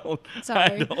 So sorry.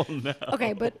 I don't know.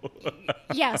 Okay, but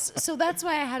yes, so that's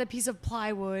why I had a piece of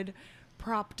plywood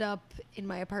propped up in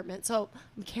my apartment. So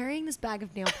I'm carrying this bag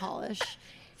of nail polish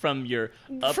from your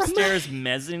upstairs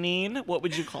mezzanine. What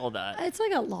would you call that? It's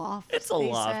like a loft. It's a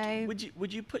loft. Say.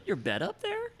 Would you put your bed up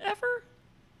there ever?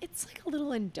 It's like a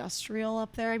little industrial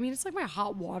up there. I mean, it's like my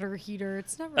hot water heater.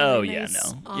 It's not really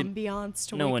nice ambiance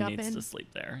to wake up in. No one needs to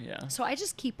sleep there, yeah. So I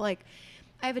just keep I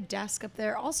have a desk up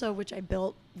there also, which I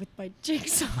built with my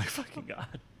jigsaw. Oh my fucking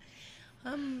God.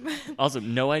 Also,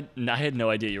 I had no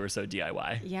idea you were so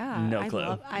DIY. Yeah. No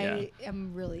clue. I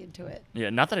am really into it. Yeah,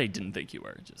 not that I didn't think you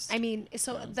were. Just. I mean,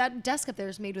 that desk up there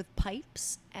is made with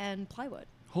pipes and plywood.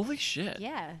 Holy shit.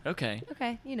 Yeah. Okay.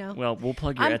 You know. Well, we'll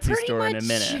plug your Etsy store in a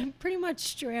minute. Pretty much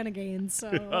Stranagain, so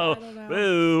oh, I don't know.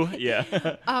 Boo. Yeah.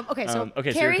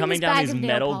 So you're coming down these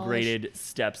metal polish. graded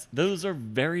steps. Those are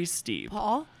very steep.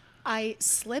 Paul, I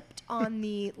slipped on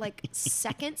the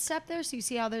second step there. So you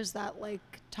see how there's that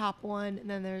top one, and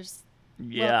then there's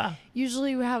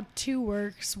usually how two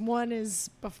works. One is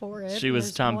before it. She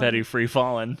was Tom Petty free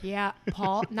falling. Yeah,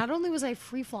 Paul. Not only was I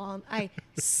free falling, I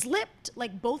slipped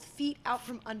both feet out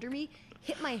from under me,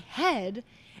 hit my head,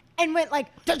 and went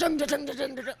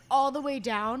all the way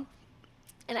down,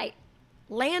 and I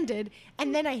landed,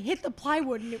 and then I hit the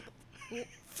plywood, and it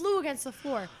flew against the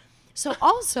floor. So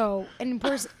also an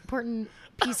important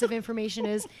piece of information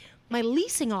is my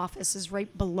leasing office is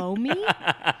right below me.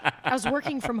 I was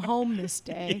working from home this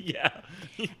day. Yeah.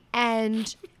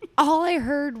 And all I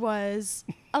heard was,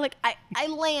 I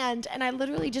land, and I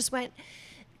literally just went,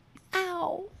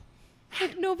 ow.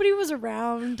 Nobody was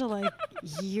around to,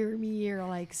 hear me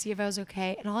or, see if I was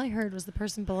okay. And all I heard was the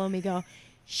person below me go,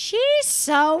 she's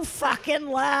so fucking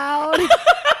loud. I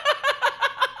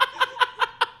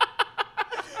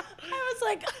was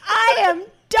like, I am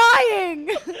dying.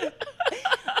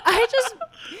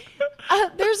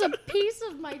 There's a piece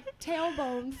of my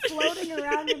tailbone floating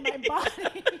around in my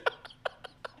body.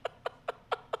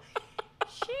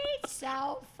 She's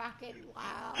so fucking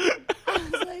loud. I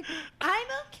was like, I'm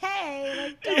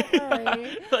okay. Don't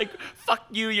worry. Fuck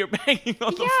you, you're banging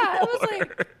on the floor. Yeah, it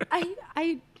was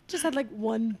I just had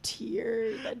one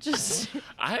tear that just.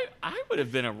 I would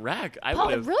have been a wreck. It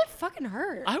really fucking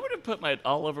hurt. I would have put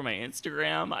all over my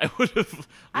Instagram. I would have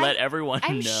let everyone know.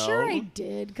 I'm sure I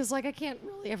did, because I can't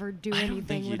really ever do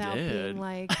anything without being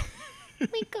like, oh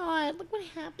my God, look what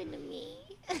happened to me.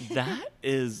 That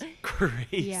is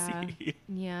crazy.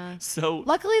 Yeah. So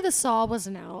luckily the saw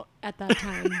wasn't out at that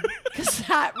time, because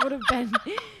that would have been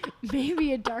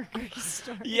maybe a darker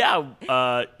story. Yeah.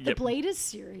 The blade is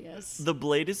serious. The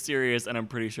blade is serious, and I'm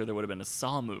pretty sure there would have been a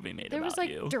Saw movie made about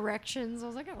you. There was directions. I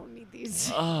was like, I don't need these.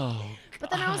 Oh, God. But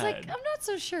then I was like, I'm not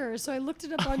so sure. So I looked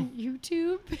it up on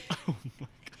YouTube. Oh my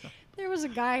God. There was a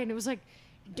guy, and it was like,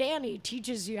 Danny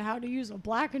teaches you how to use a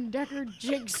Black & Decker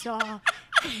jigsaw.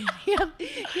 he had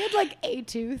a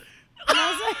tooth. And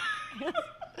I was like,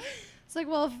 it's like,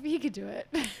 well, if he could do it,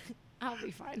 I'll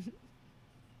be fine.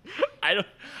 I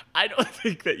don't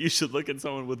think that you should look at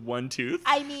someone with one tooth.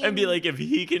 I mean, and be like, if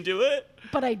he can do it.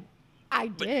 But I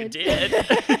did. But you did.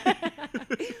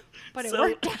 But it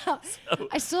worked out.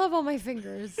 I still have all my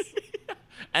fingers.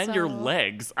 And your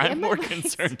legs. I'm more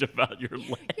concerned about your legs.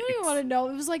 You don't even want to know.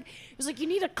 It was like you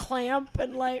need a clamp,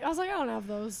 and I was like, I don't have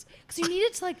those, because you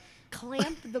needed to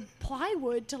clamp the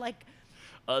plywood to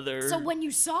other. So when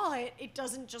you saw it, it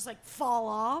doesn't just fall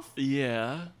off.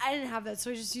 Yeah. I didn't have that,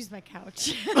 so I just used my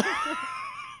couch.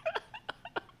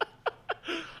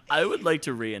 I would like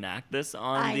to reenact this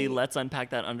on the Let's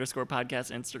Unpack That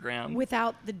 _podcast Instagram.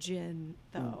 Without the gin,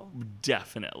 though.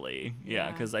 Definitely.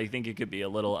 Yeah, because I think it could be a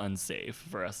little unsafe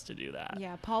for us to do that.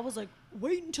 Yeah, Paul was like,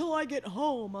 wait until I get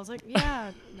home. I was like,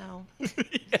 yeah, no.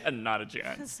 Yeah, not a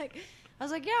chance. I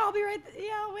was like, yeah, I'll be right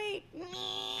yeah, I'll wait.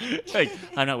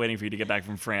 I'm not waiting for you to get back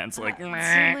from France. So I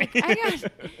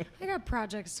got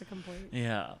projects to complete.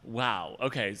 Yeah. Wow.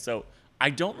 Okay, so I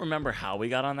don't remember how we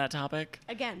got on that topic.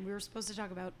 Again, we were supposed to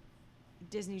talk about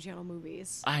Disney Channel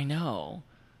movies. I know.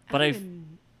 But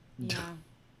yeah.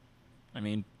 I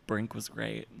mean, Brink was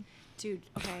great. Dude,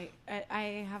 okay.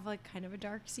 I have kind of a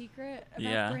dark secret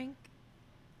about Brink.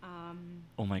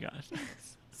 Oh my God.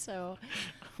 So,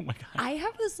 oh my God. I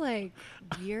have this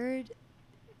weird.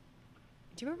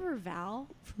 Do you remember Val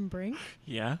from Brink?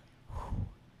 Yeah.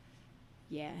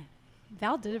 Yeah.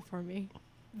 Val did it for me.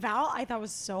 Val, I thought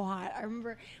was so hot. I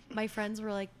remember my friends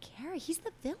were like, Carrie, he's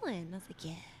the villain. I was like,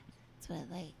 yeah, that's what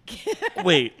I like.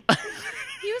 Wait.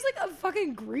 He was like a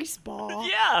fucking grease ball.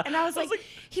 Yeah. And I was like,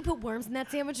 he put worms in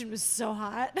that sandwich and it was so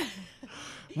hot.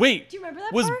 Wait. Do you remember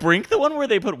that Was part? Brink the one where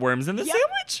they put worms in the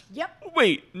sandwich? Yep.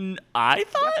 Wait, I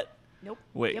thought? Yep. Nope.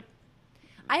 Wait. Yep.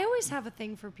 I always have a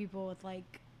thing for people with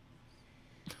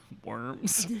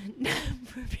worms.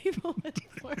 For people with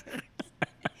worms.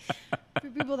 For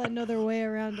people that know their way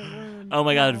around a worm. Oh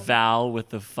my God, Val with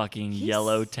the fucking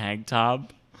yellow tank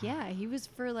top. Yeah, he was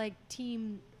for like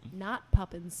team not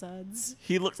Puppin Suds.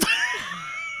 He looks.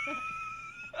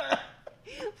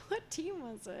 What team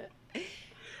was it?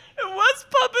 It was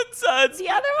Puppin Suds. The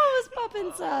other one was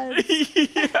Puppin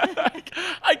Suds. Yeah,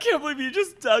 I can't believe you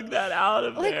just dug that out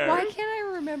of there. Why can't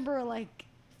I remember like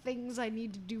things I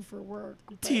need to do for work?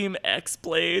 Team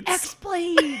X-Blades.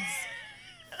 X-Blades.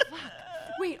 Fuck.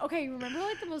 Wait, okay, remember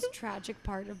like the most tragic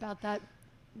part about that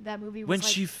movie was when like,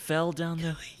 she fell down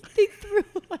the they threw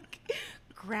like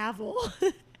gravel.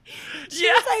 She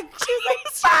Yes. was like,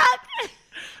 fuck.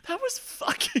 That was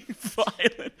fucking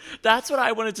violent. That's what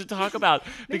I wanted to talk about.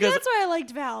 Maybe Because that's why I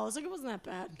liked Val. I was like, it wasn't that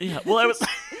bad. yeah, well, I was.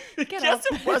 Get Yes,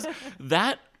 up. it was.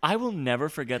 That I will never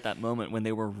forget that moment when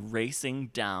they were racing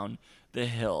down the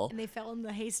hill. And they fell in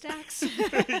the haystacks.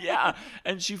 Yeah,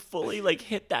 and she fully like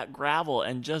hit that gravel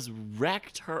and just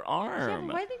wrecked her Yeah, arm.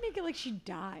 but why did they make it like she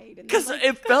died? Because like,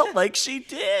 it felt like she the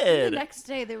did. next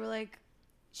day they were like,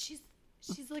 she's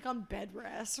like on bed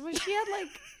rest. When she had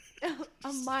like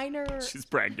a minor. She's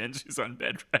pregnant. She's on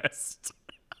bed rest.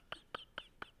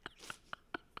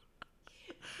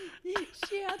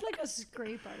 She had like a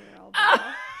scrape on her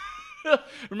elbow.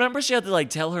 Remember, she had to like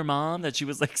tell her mom that she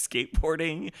was like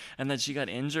skateboarding and that she got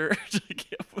injured.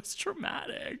 Like, it was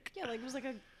traumatic. Yeah, like it was like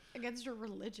against her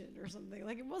religion or something.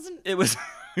 Like it wasn't. It was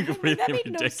really that made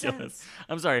no ridiculous. sense.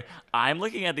 I'm sorry. I'm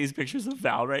looking at these pictures of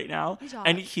Val right now, He's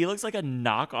and hot. he looks like a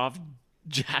knockoff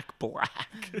Jack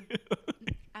Black.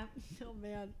 Oh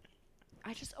man,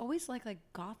 I just always like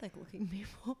gothic looking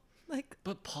people. Like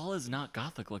But Paul is not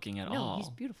gothic looking at no, all. he's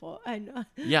beautiful. I know.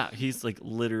 Yeah, he's like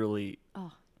literally.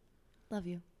 Oh, love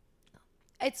you.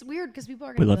 It's weird because people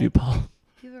are We gonna. love be you, like, Paul.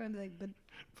 People are gonna be like, but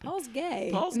Paul's gay.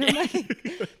 Paul's And I'm gay.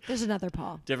 like, there's another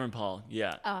Paul. Different Paul.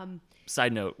 Yeah.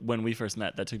 Side note: when we first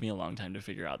met, that took me a long time to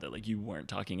figure out that like you weren't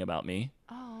talking about me.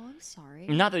 Oh, I'm sorry.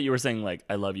 Not that you were saying like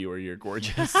I love you or you're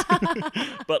gorgeous,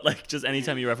 but like just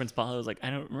anytime you reference Paul, I was like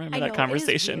I don't remember that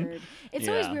conversation. It is weird. It's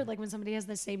always Yeah. weird, like when somebody has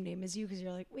the same name as you, because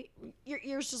you're like, wait, your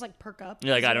ears just like perk up.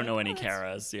 You're like 'cause I you're don't know any oh,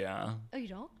 that's- Karas. Yeah. Oh, you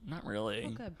don't? Not really. Oh,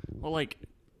 good. Well, like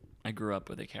I grew up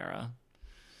with a Kara,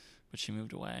 but she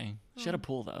moved away. She had a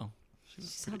pool though. She was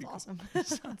Sounds pretty cool. awesome.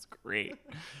 Sounds great.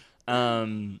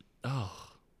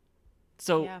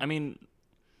 So Yeah. I mean,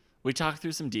 we talked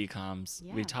through some DCOMs.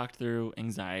 We Yeah. talked through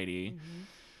anxiety.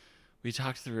 We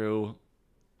talked through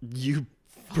you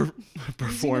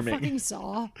performing, fucking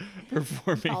saw.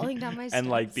 performing, falling down my and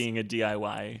like steps. being a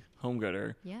DIY home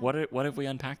gooder. Yeah. What have we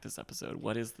unpacked this episode?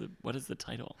 What is the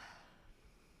title?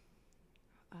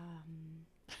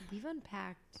 We've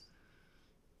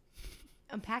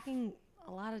unpacking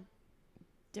a lot of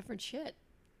different shit.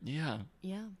 Yeah,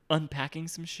 Yeah. unpacking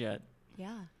some shit.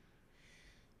 Yeah.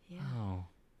 Yeah. Oh,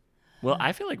 well,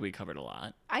 I feel like we covered a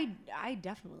lot. I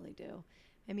definitely do.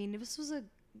 I mean, this was a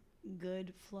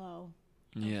good flow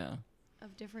Yeah,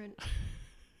 of different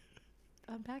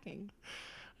unpacking.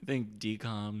 I think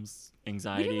DCOMs, We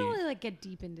anxiety. didn't really like get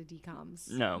deep into DCOMs.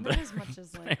 No, Not but as much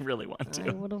as I like really want I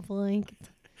to. would have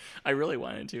liked. I really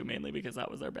wanted to, mainly because that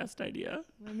was our best idea.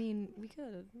 I mean, we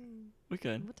could. We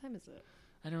could. What time is it?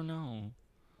 I don't know.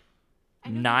 I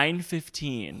don't-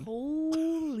 9:15.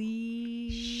 Holy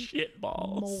Shit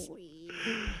balls. moly!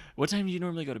 What time do you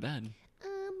normally go to bed?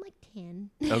 Like 10.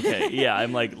 Okay, yeah,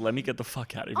 I'm like, let me get the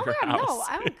fuck out of Oh your my God, house. no,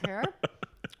 I don't care.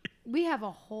 We have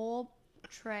a whole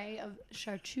tray of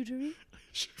charcuterie.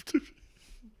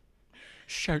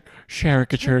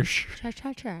 Caricature. It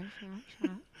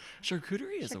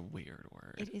Charcuterie is a weird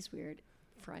word. is weird.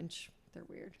 French. They're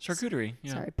weird. Charcuterie.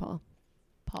 Yeah. Sorry, Paul.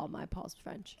 My Paul's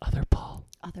French. Other Paul.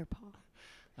 Other Paul.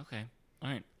 Okay. All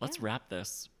right. Let's Yeah. wrap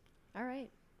this. All right.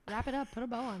 Wrap it up. Put a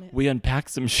bow on it. We unpacked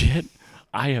some shit.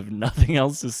 I have nothing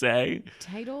else to say.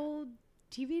 Title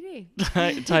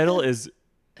TVD. Title is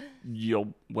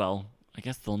well, I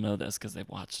guess they'll know this because they've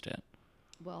watched it.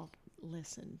 Well,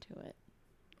 listen to it.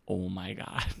 Oh my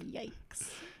god. Yikes.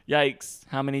 Yikes.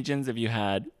 How many gins have you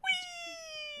had?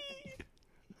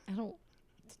 I don't.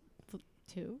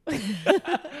 2.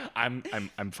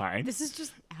 I'm fine. This is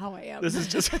just how I am. This is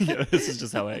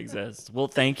just how I exist. Well,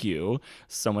 thank you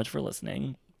so much for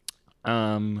listening.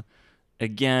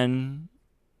 Again,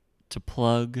 to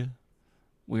plug,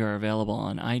 we are available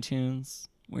on iTunes.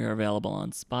 We are available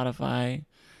on Spotify.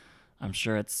 I'm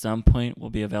sure at some point we'll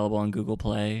be available on Google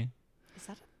Play. Is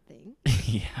that a thing?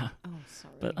 Yeah, Oh,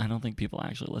 sorry. but I don't think people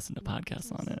actually listen to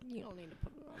podcasts on it. You don't need to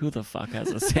put it on. Who the fuck has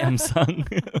a Samsung?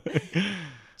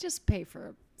 Just pay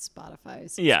for Spotify.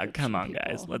 Yeah, subscription, come on,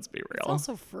 guys. people. Let's be It's real.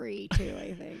 also free too,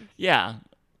 I think. Yeah.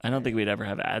 I don't think we'd ever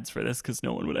have ads for this because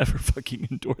no one would ever fucking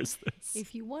endorse this.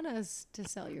 If you want us to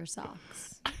sell your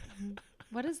socks.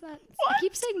 What is that? What? I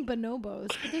keep saying bonobos,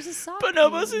 but there's a sock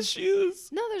Bonobos thing. is shoes.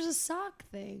 No, there's a sock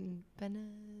thing.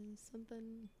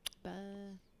 Something.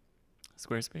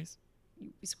 Squarespace.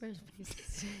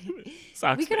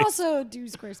 Squarespace. We could also do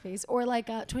Squarespace or like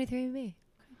 23andMe.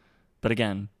 But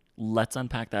again, let's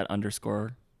unpack that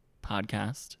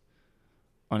 _podcast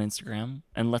on Instagram,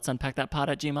 and let's unpack that pod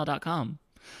at gmail.com.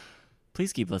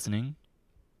 Please keep listening.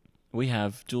 We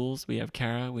have Jules, we have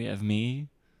Kara, we have me.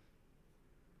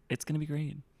 It's going to be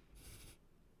great.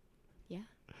 Yeah.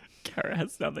 Kara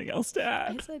has nothing else to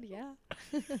add. I said yeah.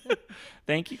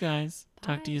 Thank you guys. Bye.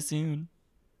 Talk to you soon.